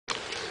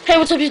Hey,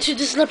 what's up YouTube?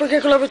 This is Leopard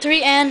Gecko Level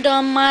 3 and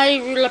my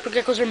leopard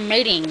geckos are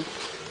mating.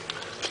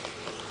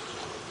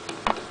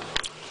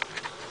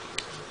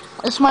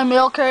 This is my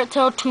male carrot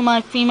tail to my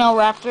female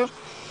raptor.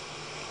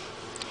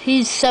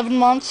 He's 7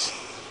 months.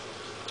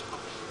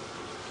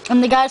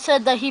 And the guy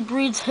said that he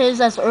breeds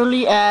his as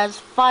early as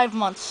 5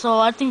 months, so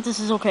I think this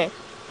is okay.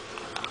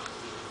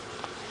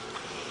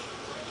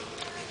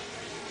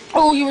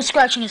 Oh, he was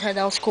scratching his head,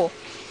 that was cool.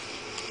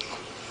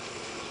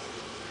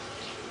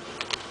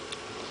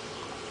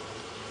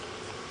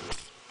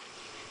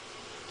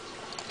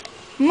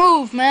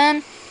 Move,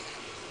 man.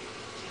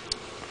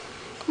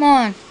 Come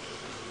on.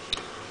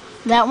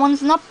 That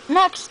one's not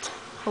next,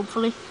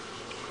 hopefully.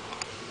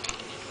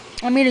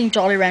 I'm eating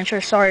Jolly Rancher,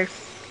 sorry.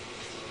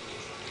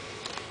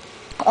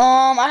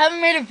 I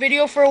haven't made a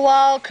video for a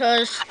while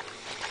because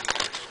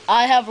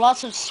I have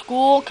lots of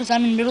school, because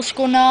I'm in middle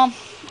school now,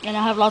 and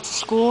I have lots of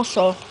school,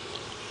 so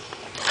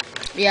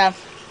yeah.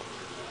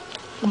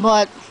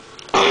 But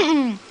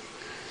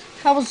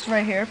Pebbles is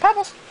right here.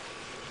 Pebbles.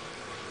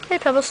 Hey,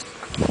 Pebbles.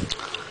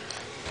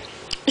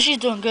 She's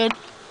doing good.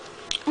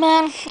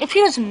 Man, if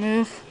he doesn't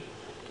move,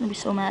 I'm gonna be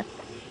so mad.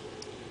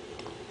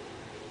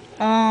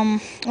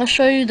 I'll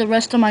show you the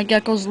rest of my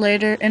geckos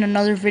later in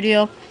another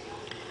video.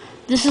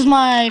 This is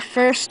my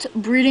first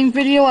breeding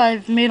video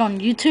I've made on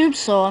YouTube,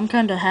 so I'm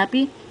kinda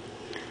happy.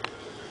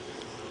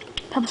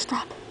 Pebble,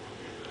 stop.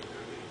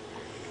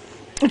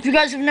 If you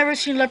guys have never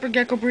seen leopard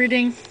gecko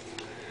breeding,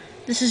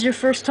 this is your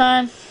first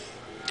time,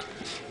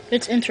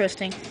 it's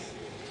interesting.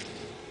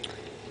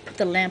 Put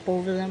the lamp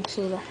over them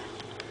so that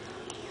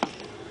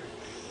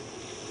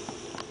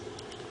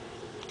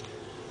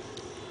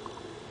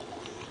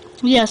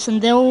yes,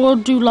 and they will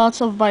do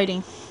lots of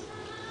biting.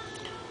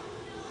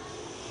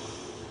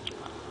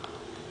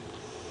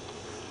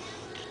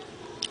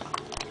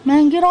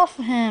 Man, get off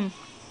of him.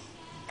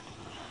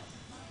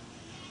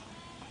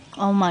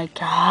 Oh my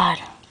god.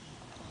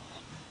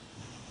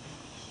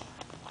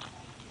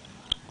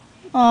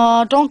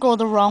 Don't go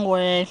the wrong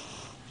way.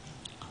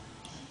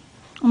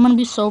 I'm gonna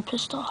be so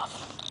pissed off.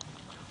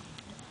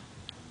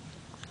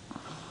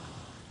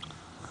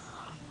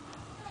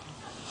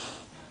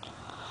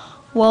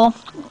 Well,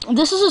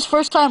 this is his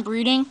first time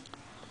breeding,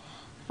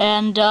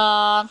 and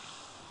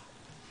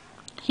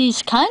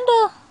he's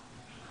kinda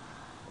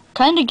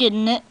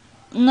getting it.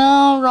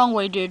 No, wrong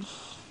way, dude.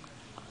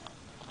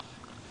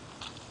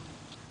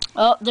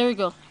 Oh, there we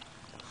go.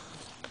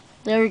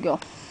 There we go.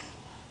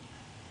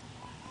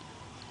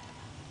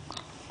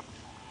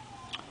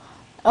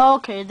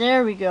 Okay,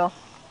 there we go.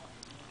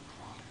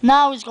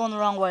 Now he's going the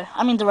wrong way.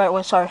 I mean the right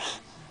way, sorry.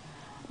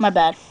 My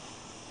bad.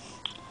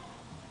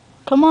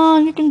 Come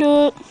on, you can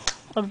do it.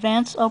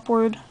 Advance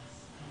upward.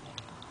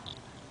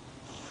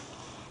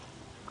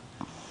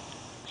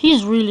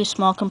 He's really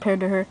small compared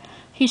to her.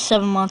 He's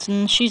 7 months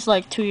and she's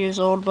like 2 years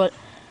old, but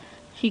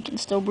he can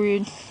still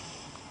breed.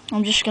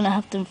 I'm just gonna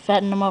have to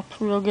fatten him up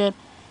real good.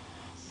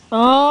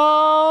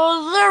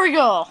 Oh, there we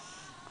go.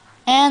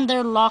 And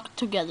they're locked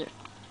together.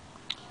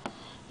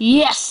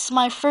 Yes,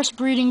 my first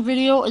breeding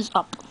video is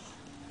up.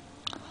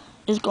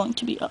 Is going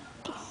to be up.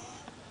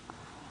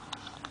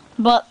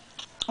 But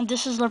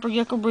this is leopard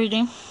gecko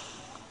breeding.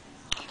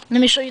 Let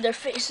me show you their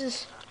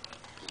faces.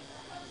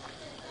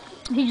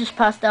 He just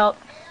passed out.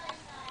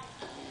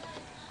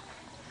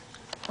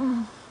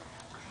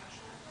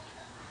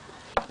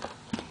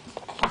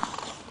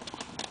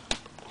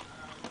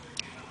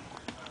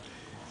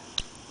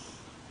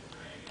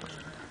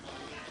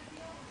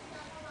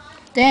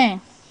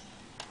 Dang.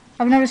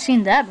 I've never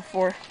seen that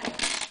before.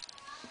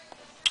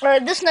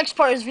 Alright, this next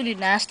part is really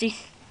nasty.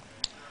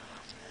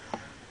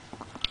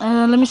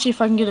 Let me see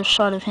if I can get a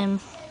shot of him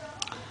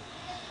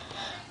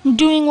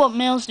doing what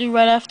males do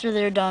right after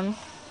they're done.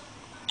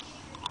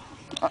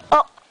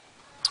 Oh,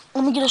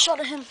 let me get a shot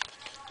of him.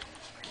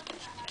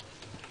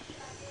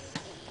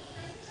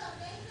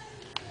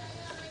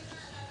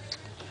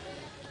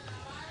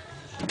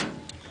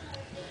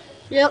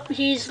 Yep,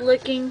 he's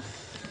licking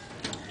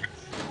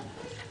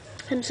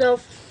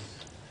himself.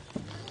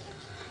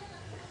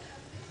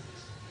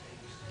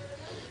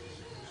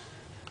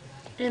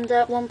 In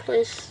that one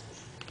place.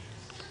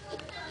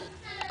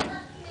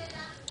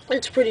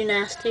 It's pretty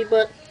nasty,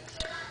 but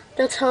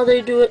that's how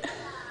they do it.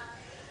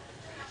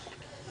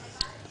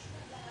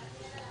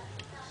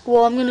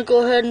 Well, I'm gonna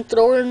go ahead and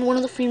throw her in one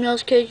of the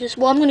females' cages.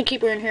 Well, I'm gonna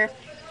keep her in here.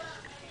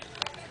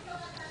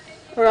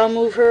 Or I'll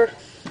move her.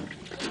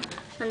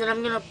 And then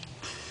I'm gonna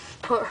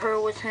put her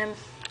with him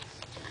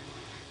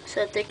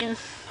so that they can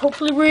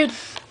hopefully breed.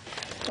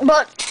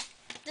 But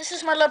this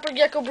is my leopard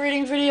gecko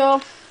breeding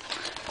video.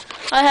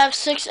 I have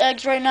 6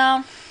 eggs right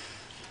now.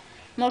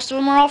 Most of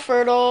them are all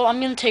fertile. I'm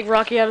gonna take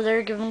Rocky out of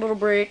there, give him a little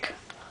break.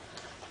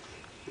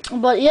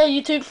 But yeah,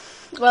 YouTube,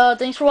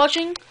 thanks for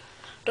watching.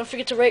 Don't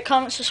forget to rate,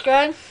 comment,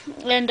 subscribe.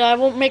 And I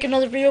won't make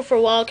another video for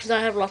a while because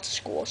I have lots of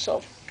school.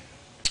 So,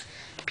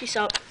 peace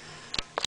out.